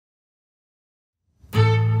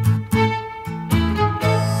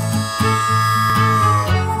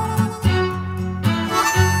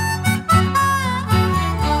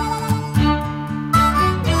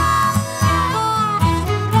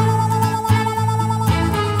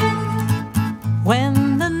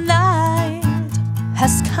When the night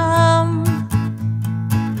has come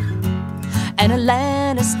and the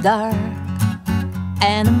land is dark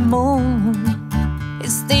and the moon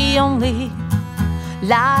is the only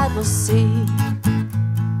light we'll see,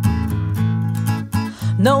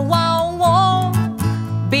 no, I won't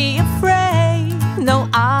be afraid. No,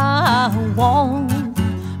 I won't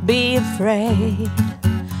be afraid.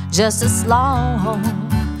 Just as long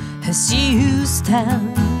as you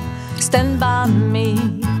stand by me.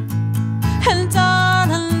 And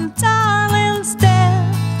darling, darling,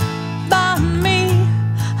 stand by me.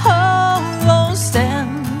 Oh,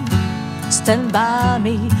 stand by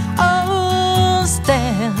me. Oh,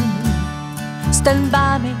 stand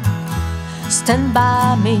by me. Stand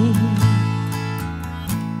by me.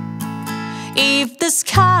 If the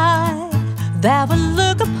sky that we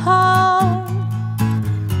look upon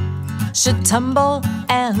should tumble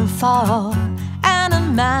and fall, and a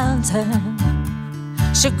mountain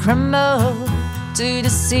should crumble to the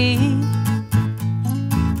sea,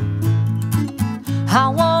 I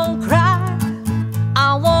won't cry,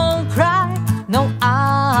 I won't cry. No,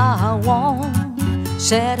 I won't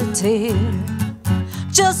shed a tear.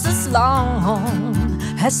 Just as long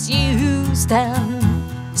as you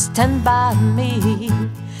stand by me.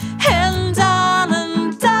 And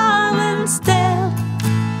darling, darling, stand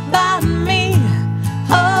by me.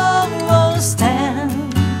 Oh, stand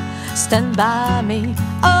by me.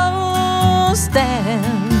 Oh, stand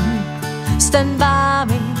by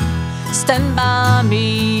me. Stand by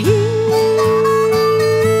me.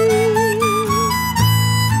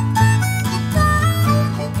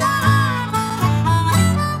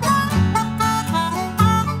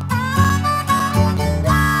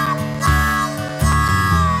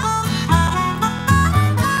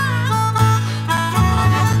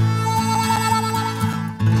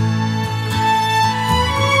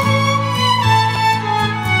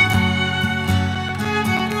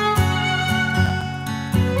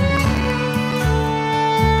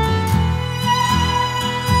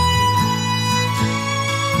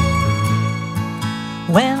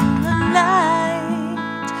 When the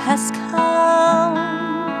night has come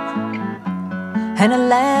and the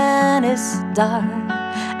land is dark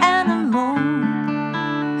and the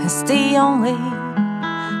moon is the only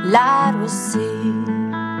light we'll see,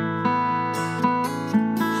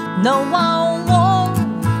 no, I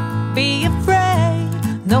won't be afraid.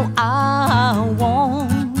 No, I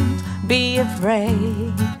won't be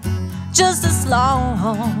afraid. Just as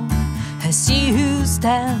long as you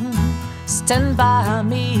stand by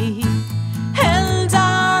me. And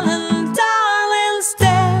darling, darling,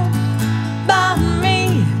 stand by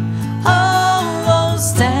me. Oh,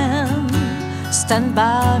 stand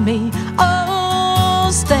by me. Oh,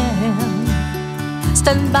 stand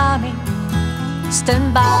by me.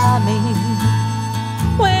 Stand by me.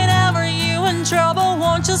 Whenever you're in trouble,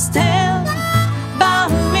 won't you stand by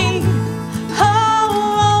me?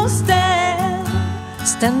 Oh,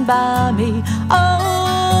 stand by me.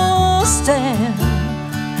 Oh, stand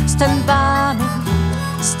by me.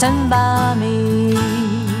 Stand by me.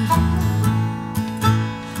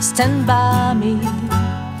 Stand by me.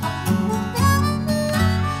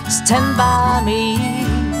 Stand by me.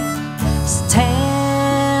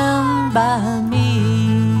 Stand by me.